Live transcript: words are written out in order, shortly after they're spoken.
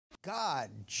God,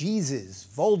 Jesus,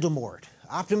 Voldemort,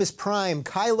 Optimus Prime,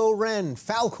 Kylo Ren,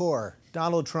 Falcor,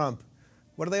 Donald Trump.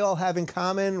 What do they all have in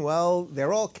common? Well,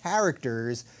 they're all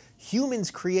characters humans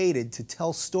created to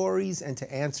tell stories and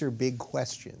to answer big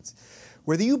questions.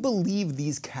 Whether you believe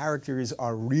these characters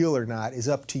are real or not is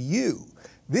up to you.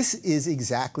 This is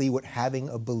exactly what having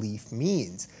a belief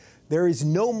means. There is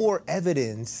no more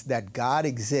evidence that God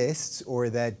exists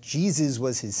or that Jesus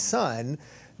was his son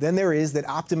than there is that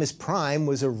Optimus Prime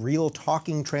was a real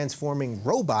talking, transforming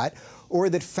robot, or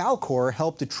that Falcor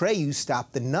helped Atreyu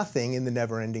stop the nothing in the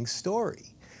never-ending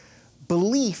story.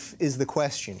 Belief is the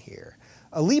question here.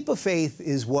 A leap of faith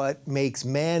is what makes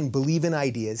man believe in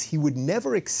ideas he would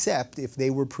never accept if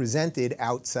they were presented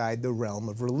outside the realm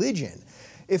of religion.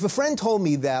 If a friend told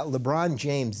me that LeBron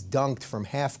James dunked from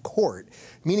half court,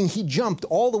 meaning he jumped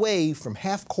all the way from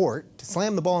half court to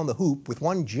slam the ball in the hoop with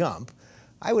one jump,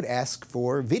 I would ask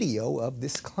for video of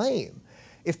this claim.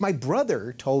 If my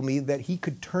brother told me that he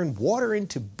could turn water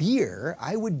into beer,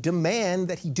 I would demand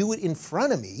that he do it in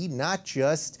front of me, not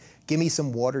just give me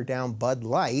some watered-down Bud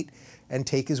Light and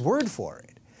take his word for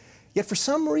it. Yet for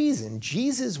some reason,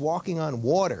 Jesus walking on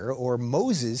water, or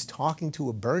Moses talking to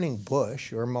a burning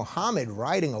bush, or Muhammad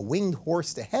riding a winged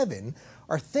horse to heaven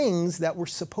are things that we're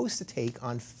supposed to take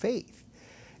on faith.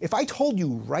 If I told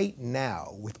you right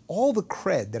now, with all the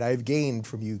cred that I've gained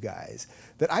from you guys,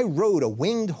 that I rode a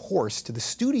winged horse to the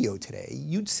studio today,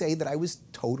 you'd say that I was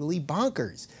totally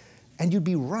bonkers. And you'd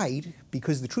be right,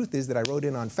 because the truth is that I rode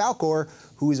in on Falcor,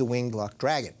 who is a winged luck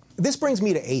dragon. This brings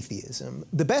me to atheism.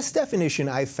 The best definition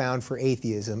I've found for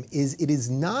atheism is it is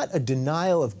not a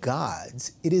denial of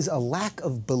gods, it is a lack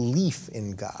of belief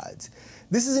in gods.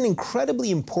 This is an incredibly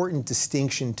important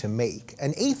distinction to make.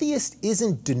 An atheist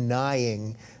isn't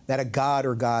denying that a god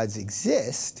or gods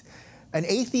exist. An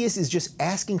atheist is just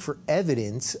asking for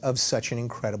evidence of such an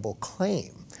incredible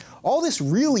claim. All this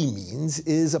really means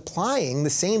is applying the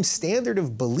same standard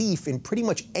of belief in pretty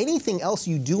much anything else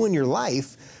you do in your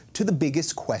life to the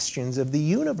biggest questions of the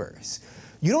universe.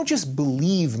 You don't just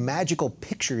believe magical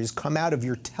pictures come out of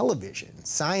your television.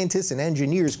 Scientists and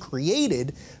engineers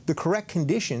created the correct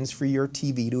conditions for your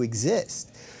TV to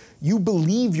exist. You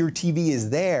believe your TV is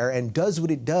there and does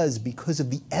what it does because of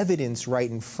the evidence right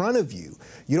in front of you.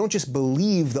 You don't just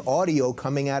believe the audio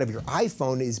coming out of your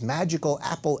iPhone is magical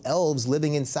Apple elves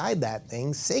living inside that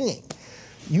thing singing.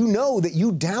 You know that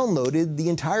you downloaded the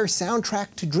entire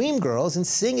soundtrack to Dreamgirls and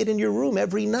sing it in your room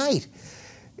every night.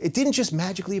 It didn't just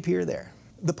magically appear there.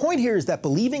 The point here is that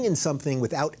believing in something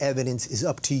without evidence is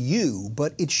up to you,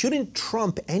 but it shouldn't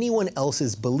trump anyone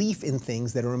else's belief in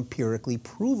things that are empirically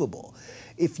provable.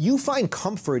 If you find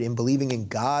comfort in believing in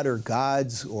God or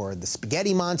gods or the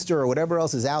spaghetti monster or whatever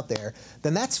else is out there,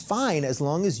 then that's fine as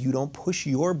long as you don't push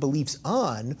your beliefs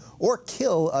on or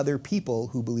kill other people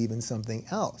who believe in something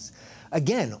else.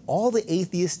 Again, all the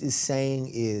atheist is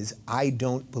saying is, I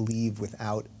don't believe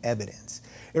without evidence.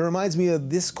 It reminds me of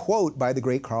this quote by the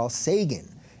great Carl Sagan: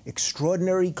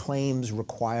 "Extraordinary claims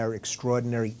require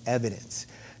extraordinary evidence."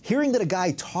 Hearing that a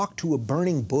guy talked to a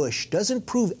burning bush doesn't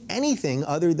prove anything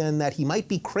other than that he might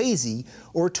be crazy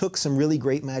or took some really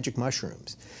great magic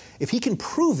mushrooms. If he can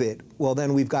prove it, well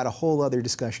then we've got a whole other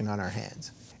discussion on our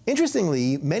hands.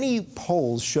 Interestingly, many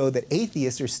polls show that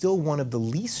atheists are still one of the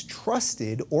least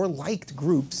trusted or liked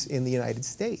groups in the United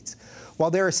States. While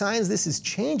there are signs this is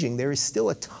changing, there is still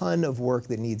a ton of work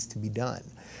that needs to be done.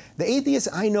 The atheists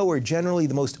I know are generally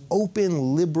the most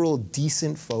open, liberal,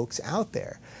 decent folks out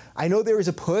there. I know there is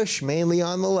a push, mainly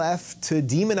on the left, to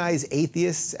demonize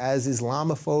atheists as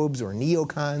Islamophobes or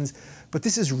neocons, but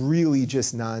this is really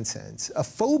just nonsense. A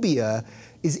phobia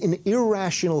is an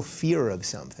irrational fear of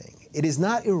something. It is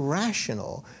not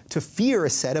irrational to fear a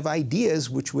set of ideas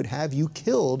which would have you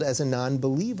killed as a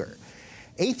non-believer.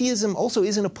 Atheism also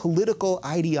isn't a political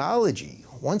ideology.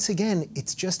 Once again,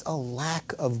 it's just a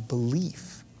lack of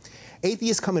belief.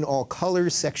 Atheists come in all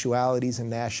colors, sexualities, and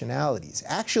nationalities.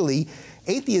 Actually,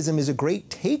 atheism is a great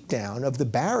takedown of the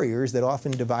barriers that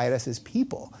often divide us as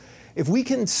people. If we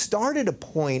can start at a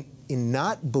point in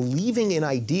not believing in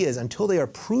ideas until they are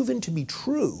proven to be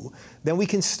true, then we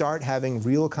can start having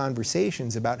real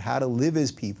conversations about how to live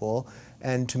as people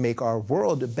and to make our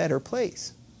world a better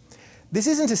place. This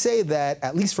isn't to say that,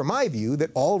 at least from my view,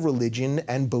 that all religion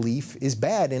and belief is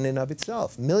bad in and of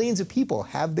itself. Millions of people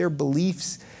have their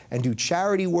beliefs and do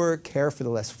charity work, care for the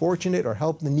less fortunate, or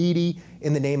help the needy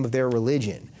in the name of their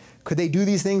religion. Could they do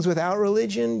these things without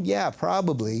religion? Yeah,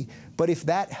 probably. But if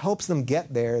that helps them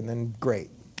get there, then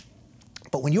great.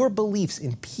 But when your beliefs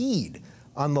impede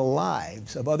on the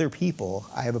lives of other people,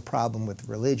 I have a problem with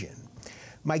religion.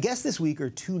 My guests this week are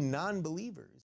two non-believers.